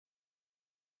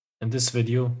In this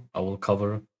video, I will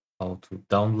cover how to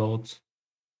download,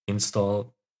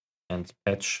 install, and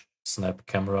patch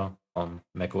Snapcamera on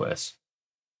macOS.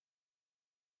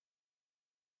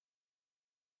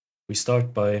 We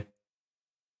start by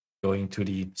going to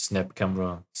the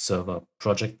Snapcamera server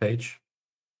project page,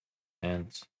 and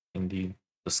in the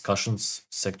discussions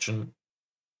section,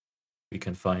 we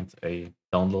can find a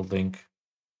download link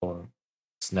for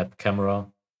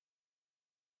Snapcamera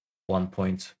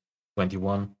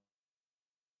 1.21.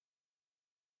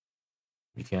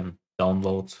 We can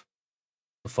download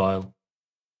the file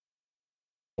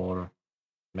for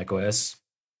macOS.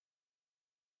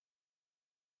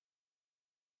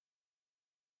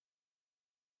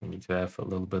 We need to have a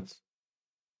little bit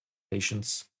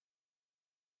patience.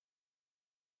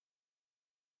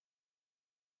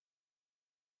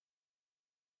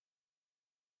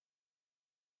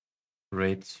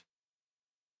 Great.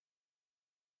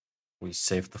 We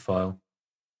save the file.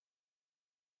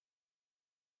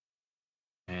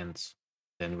 And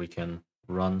then we can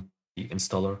run the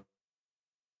installer.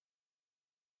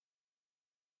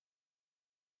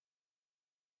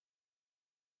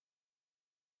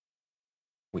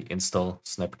 We install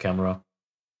Snapcamera.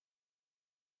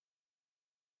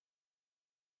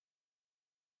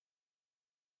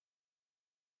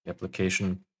 The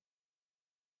application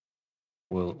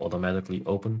will automatically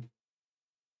open.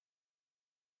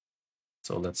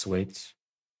 So let's wait.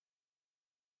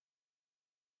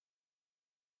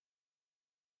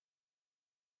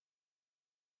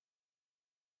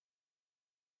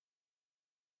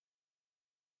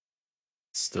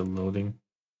 It's still loading.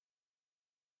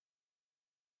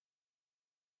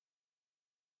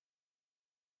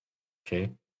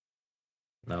 Okay.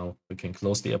 Now we can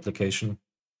close the application,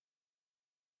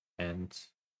 and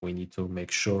we need to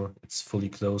make sure it's fully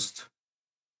closed.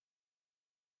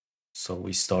 So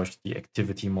we start the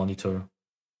activity monitor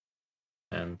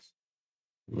and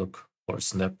look for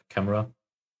Snapcamera.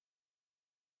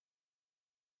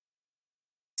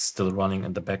 It's still running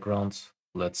in the background.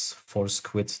 Let's force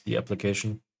quit the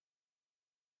application.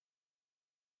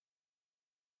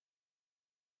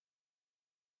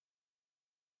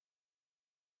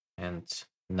 And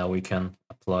now we can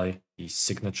apply the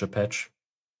signature patch.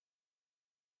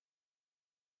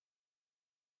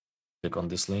 Click on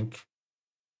this link.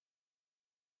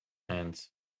 And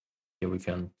here we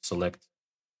can select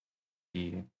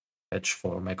the patch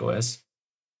for macOS.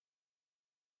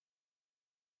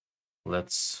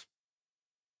 Let's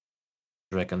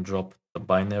drag and drop the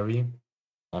binary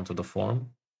onto the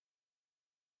form.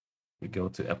 We go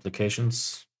to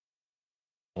Applications,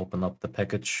 open up the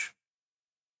package,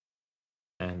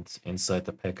 and inside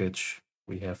the package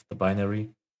we have the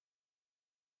binary.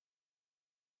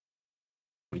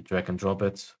 We drag and drop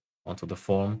it onto the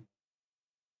form.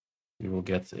 We will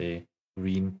get a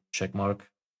green check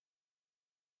mark.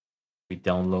 We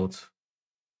download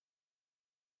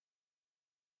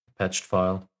the patched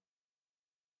file,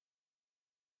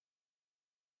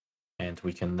 and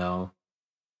we can now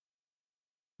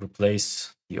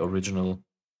replace the original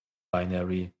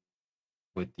binary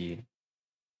with the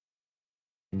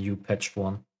new patched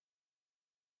one.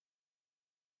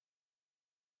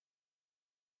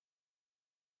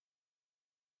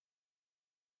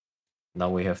 Now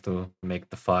we have to make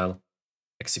the file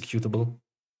executable.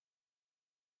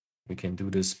 We can do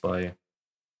this by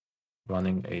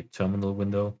running a terminal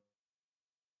window,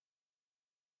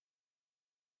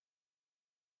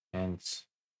 and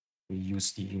we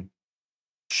use the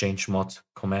chmod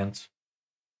command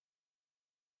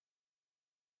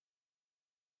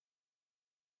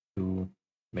to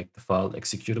make the file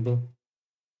executable.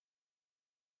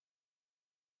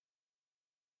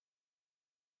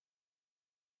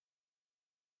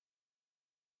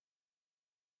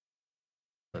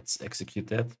 Let's execute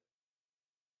that.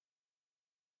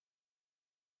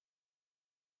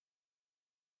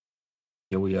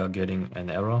 Here we are getting an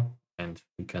error, and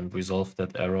we can resolve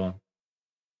that error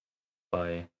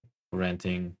by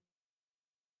granting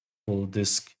full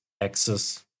disk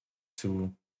access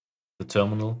to the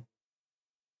terminal.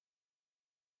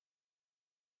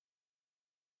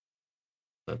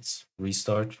 Let's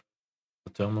restart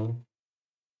the terminal.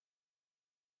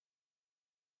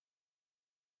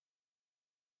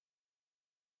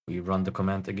 We run the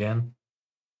command again,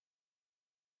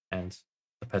 and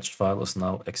the patched file is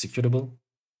now executable.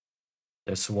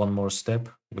 There's one more step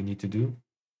we need to do,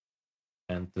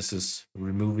 and this is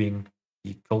removing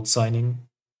the code signing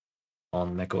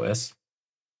on macOS.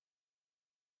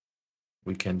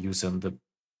 We can use the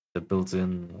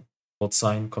built-in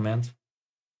Codesign command.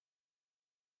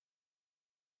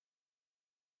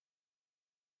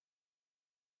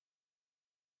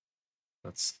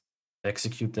 Let's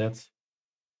execute that.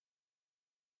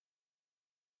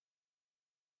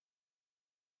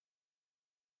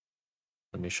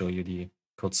 Let me show you the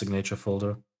code signature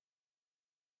folder.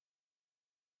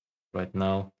 Right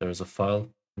now, there's a file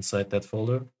inside that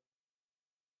folder.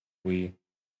 We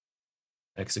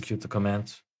execute the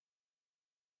command,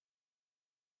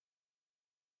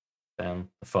 then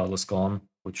the file is gone,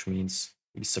 which means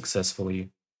we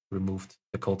successfully removed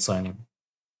the code signing.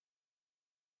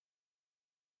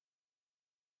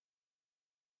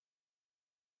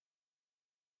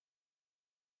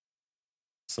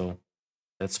 So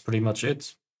that's pretty much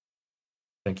it.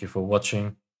 Thank you for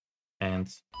watching,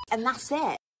 and that's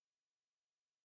it.